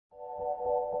Good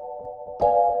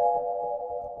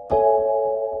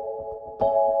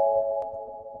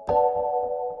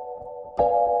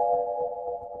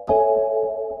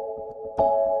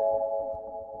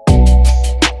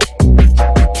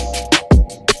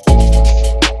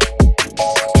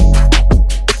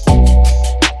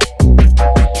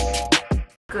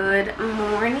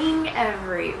morning,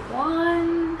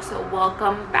 everyone. So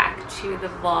welcome back to the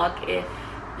vlog if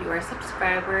you are a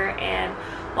subscriber, and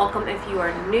welcome if you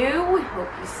are new. We hope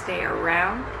you stay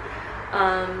around.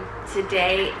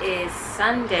 Today is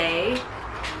Sunday,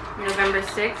 November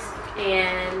 6th,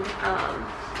 and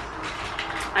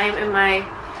I'm in my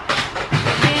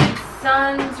big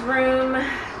son's room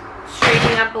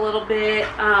straightening up a little bit.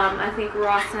 I think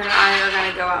Ross and I are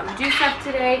gonna go out and do stuff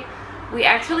today. We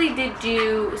actually did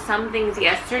do some things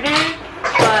yesterday,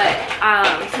 but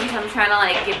since I'm trying to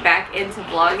like get back into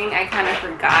vlogging, I kind of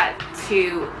forgot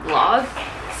to vlog.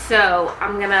 So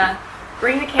I'm gonna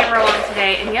bring the camera along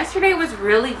today. And yesterday was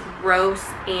really gross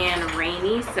and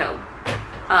rainy, so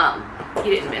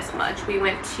you didn't miss much. We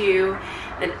went to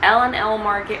the L&L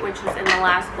market, which was in the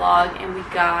last vlog, and we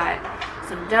got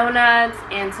some donuts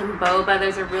and some boba.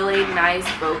 There's a really nice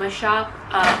boba shop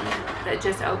that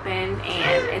just opened,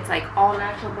 and it's like all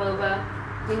natural boba.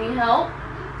 Do you need help?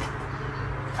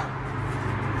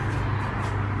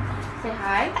 Say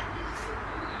hi.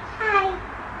 Hi.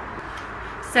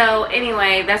 So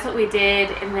anyway, that's what we did,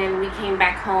 and then we came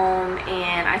back home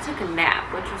and I took a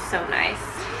nap, which was so nice,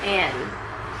 and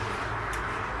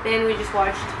then we just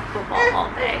watched football all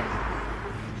day.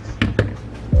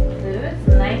 Ooh, it's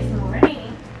a nice morning.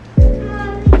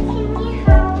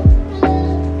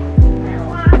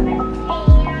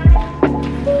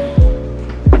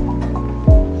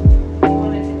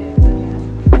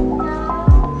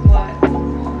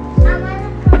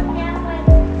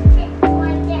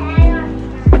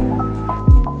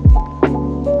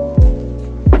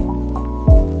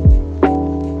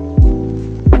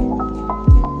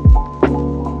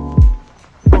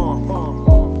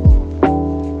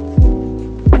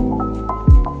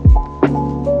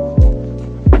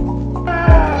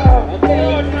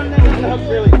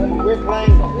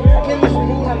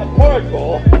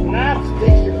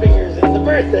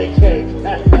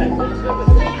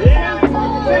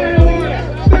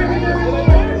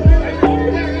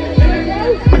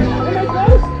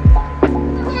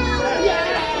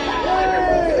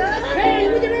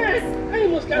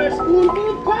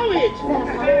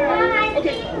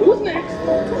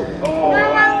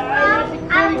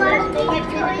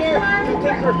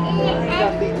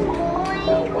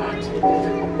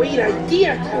 Great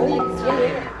idea, Kelly.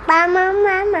 Mama.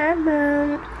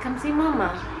 Come see Mama.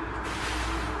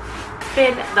 It's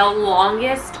been the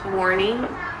longest morning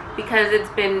because it's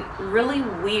been really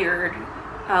weird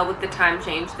with the time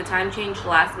change. The time change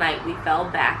last night, we fell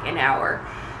back an hour.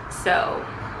 So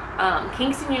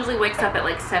Kingston usually wakes up at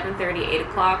like 7:30, 8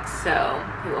 o'clock. So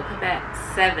he woke up at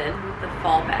 7 with the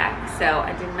fall back. So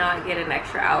I did not get an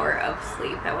extra hour of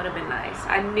sleep. That would have been nice.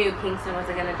 I knew Kingston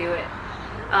wasn't going to do it.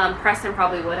 Preston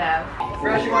probably would have.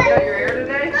 Fresh, you want to cut your hair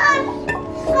today?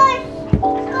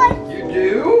 You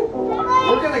do?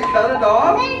 We're going to cut it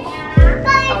off?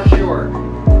 How short?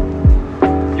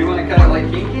 You want to cut it like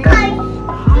Kinky?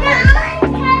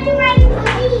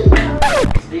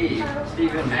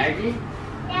 Steve and Maggie?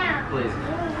 Yeah. Please.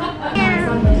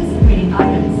 Some participating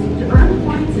items to earn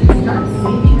points and start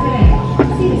saving today.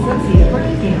 See associated for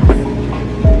details.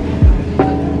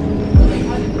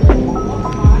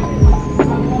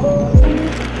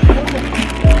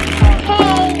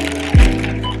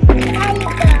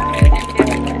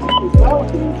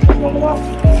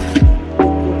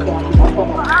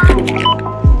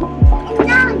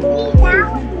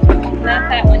 Not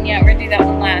that one yet. We're gonna do that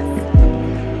one last.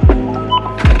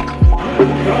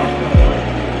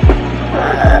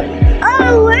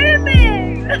 Oh, wait a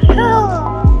minute!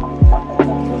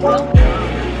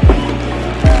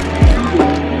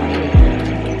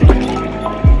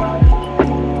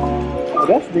 Oh,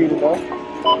 that's beautiful.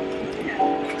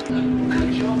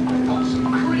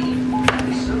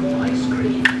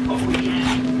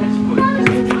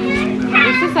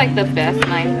 This is like the best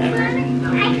knife ever.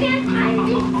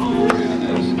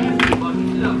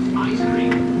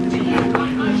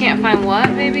 Can't find what,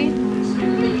 baby? Do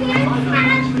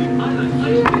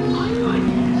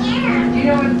you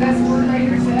know what the best word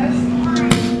writer says?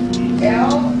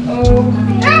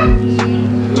 L-O-V-E,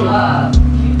 love.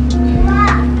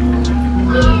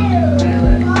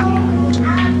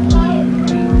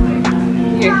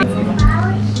 Here.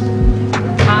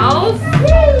 House?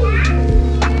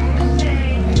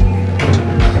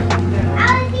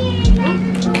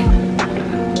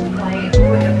 Play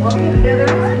with the book. Heather,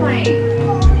 explain.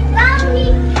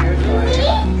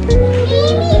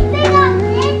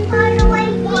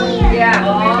 Yeah,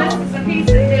 well, we missed some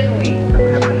pieces, didn't we?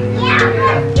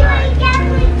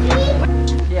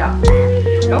 Yeah.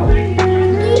 Oh.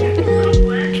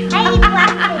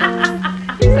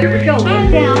 There we go.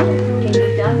 Look down. Okay,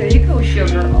 look down. There you go,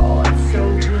 sugar. Oh, it's so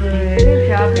good. Good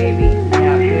job, baby.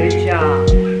 Yeah, good job.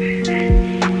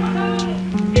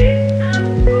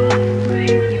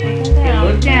 Okay,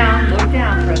 look down. Look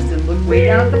down, Preston. Look way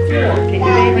down at the floor. Can you,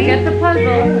 baby? We got the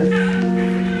puzzle.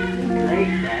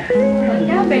 Look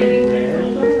down, baby.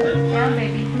 Look down,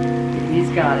 baby. He's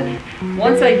got it.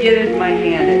 Once I get it in my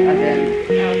hand, then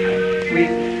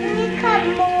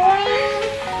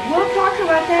we'll talk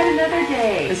about that another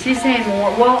day. Is he saying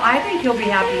more? Well, I think he'll be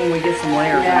happy when we get some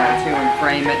layers on it too and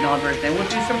frame it and all everything. We'll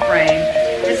do some frame.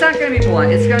 It's not going to be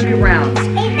blunt. It's going to be rounds.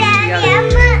 Can we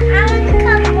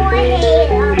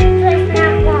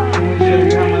show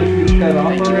you how much you cut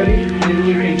off already? Maybe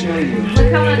we can show you.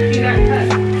 Look how much you got cut.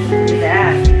 Look at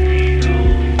that.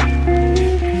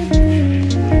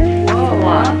 Whoa.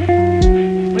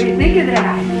 What do you think of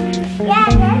that? Yeah,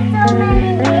 there's so many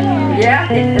layers. Yeah,